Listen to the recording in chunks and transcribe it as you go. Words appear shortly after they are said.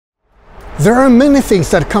There are many things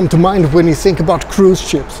that come to mind when you think about cruise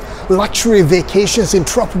ships. Luxury vacations in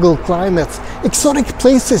tropical climates, exotic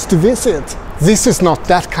places to visit. This is not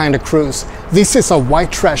that kind of cruise. This is a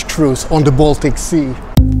white trash cruise on the Baltic Sea.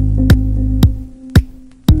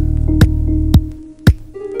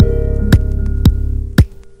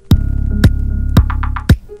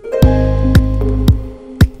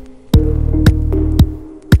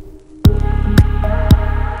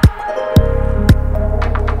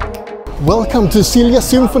 Welcome to Silja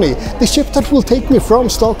Symphony, the ship that will take me from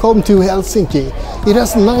Stockholm to Helsinki. It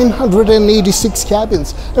has 986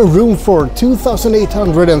 cabins and room for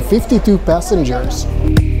 2,852 passengers.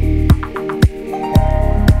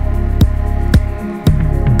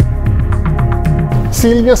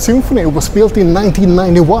 Silja Symphony was built in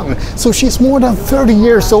 1991, so she's more than 30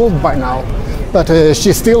 years old by now. But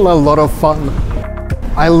she's still a lot of fun.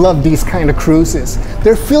 I love these kind of cruises.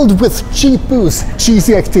 They're filled with cheap booze,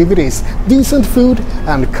 cheesy activities, decent food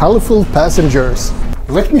and colorful passengers.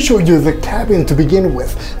 Let me show you the cabin to begin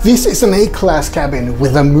with. This is an A-class cabin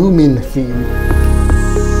with a Moomin theme.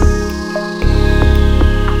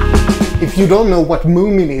 If you don't know what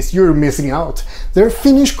Moomin is, you're missing out. They're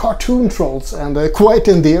Finnish cartoon trolls and quite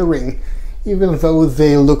endearing, even though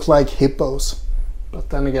they look like hippos. But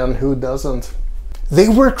then again, who doesn't? They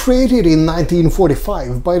were created in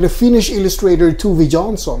 1945 by the Finnish illustrator Tove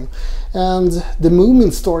Jansson, and the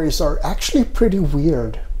Moomin stories are actually pretty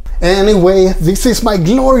weird. Anyway, this is my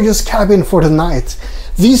glorious cabin for the night.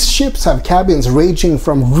 These ships have cabins ranging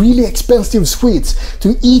from really expensive suites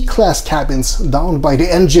to E-class cabins down by the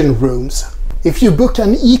engine rooms. If you book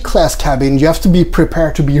an E-class cabin, you have to be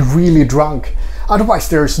prepared to be really drunk. Otherwise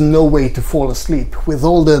there's no way to fall asleep with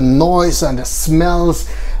all the noise and the smells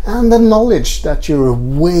and the knowledge that you're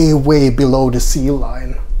way below the sea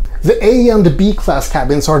line. The A and the B-class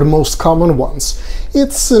cabins are the most common ones.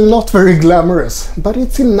 It's not very glamorous, but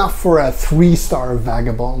it's enough for a 3-star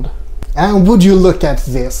Vagabond. And would you look at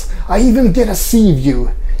this? I even get a sea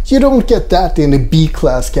view. You don't get that in the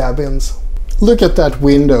B-class cabins. Look at that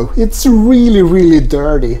window. It's really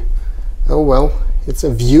dirty. Oh well, it's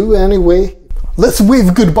a view anyway. Let's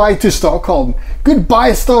wave goodbye to Stockholm.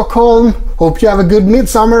 Goodbye, Stockholm. Hope you have a good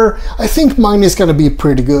midsummer. I think mine is gonna be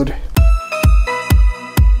pretty good.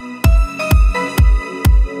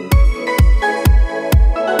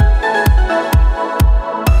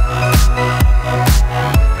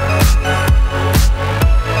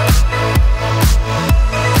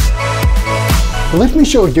 Let me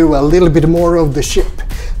show you a little bit more of the ship.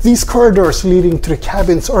 These corridors leading to the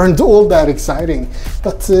cabins aren't all that exciting,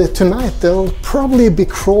 but tonight they'll probably be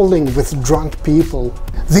crawling with drunk people.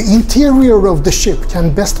 The interior of the ship can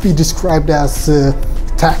best be described as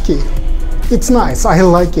tacky. It's nice, I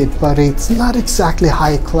like it, but it's not exactly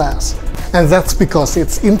high class. And that's because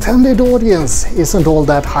its intended audience isn't all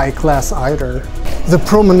that high class either. The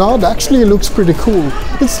promenade actually looks pretty cool.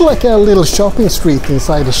 It's like a little shopping street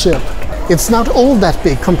inside the ship. It's not all that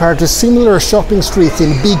big compared to similar shopping streets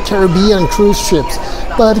in big Caribbean cruise ships,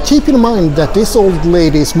 but keep in mind that this old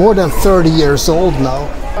lady is more than 30 years old now.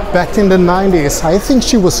 Back in the 90s, I think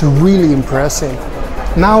she was really impressive.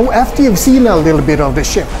 Now, after you've seen a little bit of the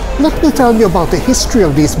ship, let me tell you about the history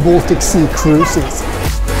of these Baltic Sea cruises.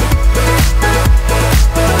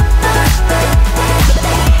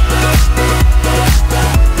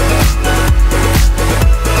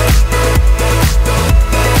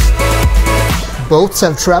 Boats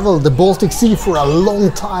have traveled the Baltic Sea for a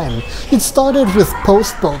long time. It started with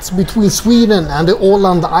post boats between Sweden and the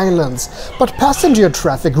Åland Islands, but passenger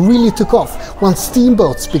traffic really took off once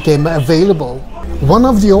steamboats became available. One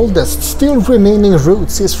of the oldest still remaining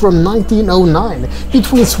routes is from 1909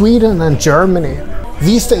 between Sweden and Germany.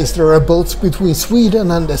 These days there are boats between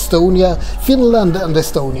Sweden and Estonia, Finland and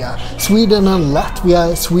Estonia, Sweden and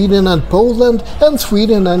Latvia, Sweden and Poland, and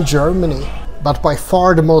Sweden and Germany. But by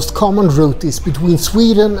far the most common route is between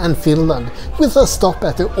Sweden and Finland, with a stop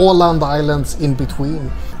at the Åland Islands in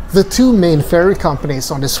between. The two main ferry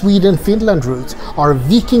companies on the Sweden-Finland route are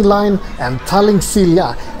Viking Line and Tallink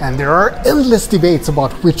Silja, and there are endless debates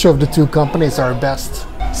about which of the two companies are best.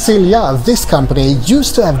 Silja, this company,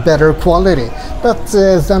 used to have better quality, but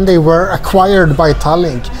then they were acquired by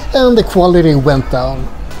Tallink and the quality went down.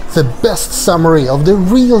 The best summary of the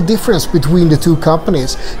real difference between the two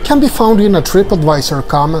companies can be found in a TripAdvisor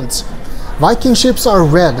comment. Viking ships are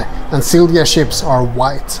red and Silja ships are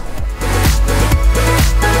white.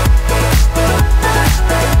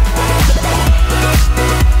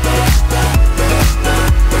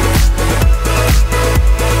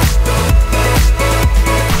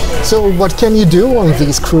 So what can you do on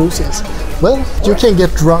these cruises? Well, you can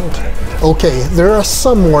get drunk. Okay, there are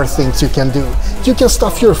some more things you can do. You can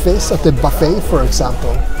stuff your face at the buffet, for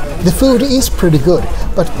example. The food is pretty good,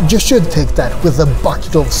 but you should take that with a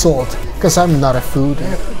bucket of salt, because I'm not a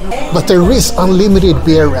foodie. But there is unlimited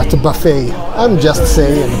beer at the buffet, I'm just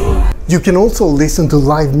saying. You can also listen to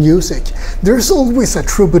live music. There's always a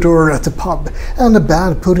troubadour at the pub and a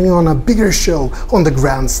band putting on a bigger show on the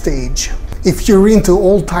grand stage. If you're into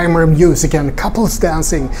old-timer music and couples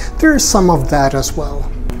dancing, there's some of that as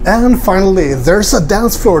well. And finally, there's a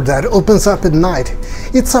dance floor that opens up at night.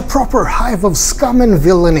 It's a proper hive of scum and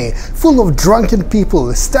villainy, full of drunken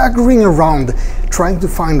people staggering around, trying to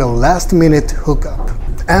find a last-minute hookup.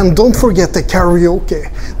 And don't forget the karaoke.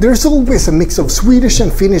 There's always a mix of Swedish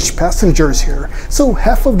and Finnish passengers here, so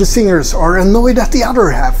half of the singers are annoyed at the other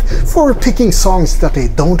half for picking songs that they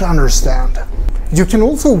don't understand. You can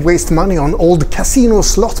also waste money on old casino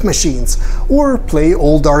slot machines or play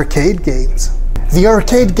old arcade games. The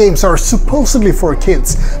arcade games are supposedly for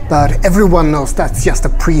kids, but everyone knows that's just a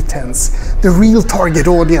pretense. The real target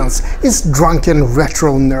audience is drunken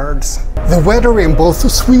retro nerds. The weather in both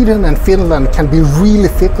Sweden and Finland can be really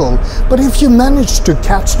fickle, but if you manage to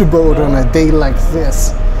catch the boat on a day like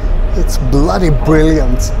this, it's bloody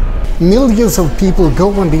brilliant. Millions of people go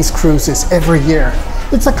on these cruises every year.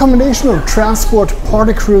 It's a combination of transport,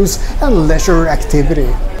 party cruise, and leisure activity.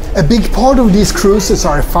 A big part of these cruises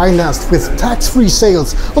are financed with tax-free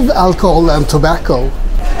sales of alcohol and tobacco.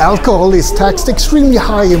 Alcohol is taxed extremely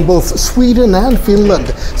high in both Sweden and Finland,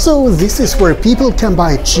 so this is where people can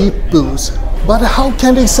buy cheap booze. But how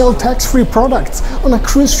can they sell tax-free products on a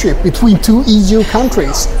cruise ship between two EU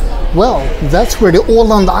countries? Well, that's where the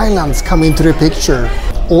Åland Islands come into the picture.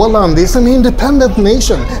 Åland is an independent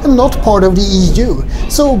nation and not part of the EU,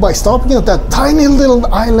 so by stopping at that tiny little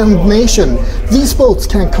island nation, these boats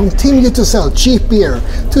can continue to sell cheap beer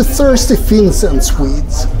to thirsty Finns and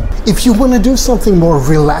Swedes. If you want to do something more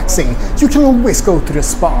relaxing, you can always go to the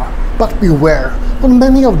spa, but beware, on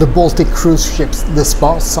many of the Baltic cruise ships the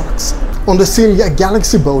spa sucks. On the Silja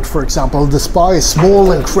Galaxy boat, for example, the spa is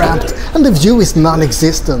small and cramped and the view is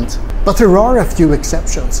non-existent. But there are a few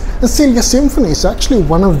exceptions, and Silja Symphony is actually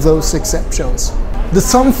one of those exceptions. The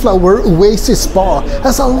Sunflower Oasis Spa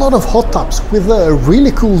has a lot of hot tubs with a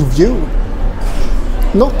really cool view.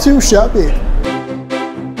 Not too shabby.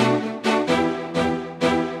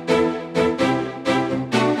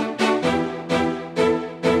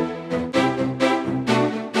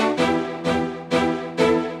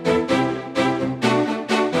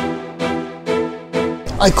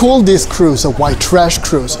 I call this cruise a white trash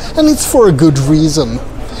cruise, and it's for a good reason.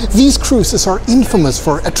 These cruises are infamous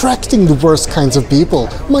for attracting the worst kinds of people,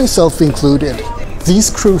 myself included.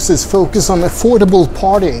 These cruises focus on affordable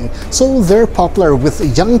partying, so they're popular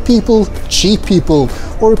with young people, cheap people,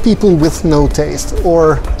 or people with no taste,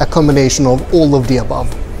 or a combination of all of the above.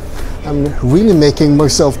 I'm really making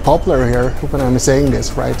myself popular here when I'm saying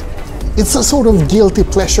this, right? It's a sort of guilty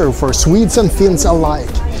pleasure for Swedes and Finns alike.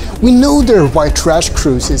 We know they're white trash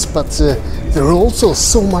cruises, but they're also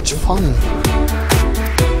so much fun.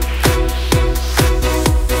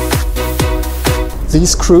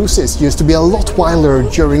 These cruises used to be a lot wilder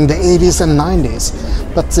during the 80s and 90s,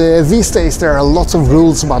 but these days there are lots of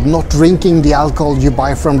rules about not drinking the alcohol you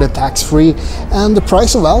buy from the tax-free, and the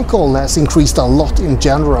price of alcohol has increased a lot in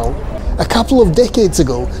general. A couple of decades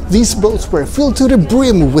ago, these boats were filled to the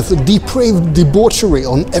brim with depraved debauchery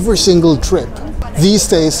on every single trip. These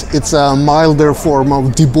days, it's a milder form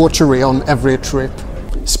of debauchery on every trip.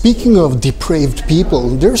 Speaking of depraved people,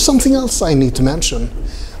 there's something else I need to mention.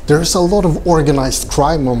 There's a lot of organized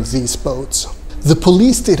crime on these boats. The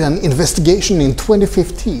police did an investigation in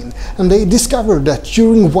 2015, and they discovered that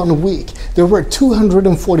during 1 week, there were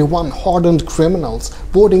 241 hardened criminals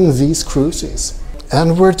boarding these cruises.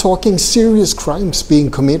 And we're talking serious crimes being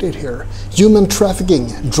committed here. Human trafficking,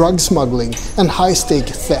 drug smuggling, and high-stake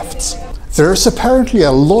thefts. There's apparently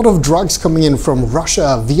a lot of drugs coming in from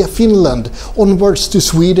Russia via Finland onwards to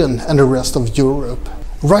Sweden and the rest of Europe.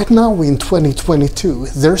 Right now in 2022,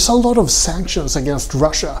 there's a lot of sanctions against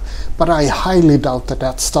Russia, but I highly doubt that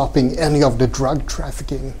that's stopping any of the drug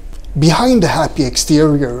trafficking. Behind the happy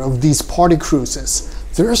exterior of these party cruises,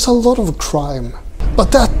 there's a lot of crime.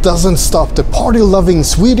 But that doesn't stop the party-loving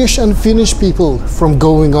Swedish and Finnish people from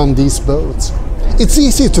going on these boats. It's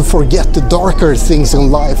easy to forget the darker things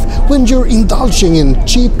in life when you're indulging in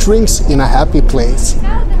cheap drinks in a happy place.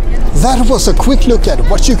 That was a quick look at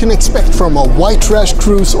what you can expect from a white trash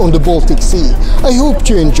cruise on the Baltic Sea. I hope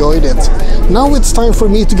you enjoyed it. Now it's time for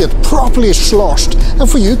me to get properly sloshed and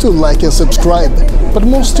for you to like and subscribe. But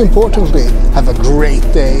most importantly, have a great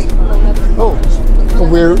day. Oh,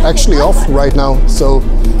 we're actually off right now, so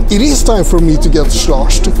it is time for me to get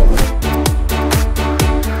sloshed.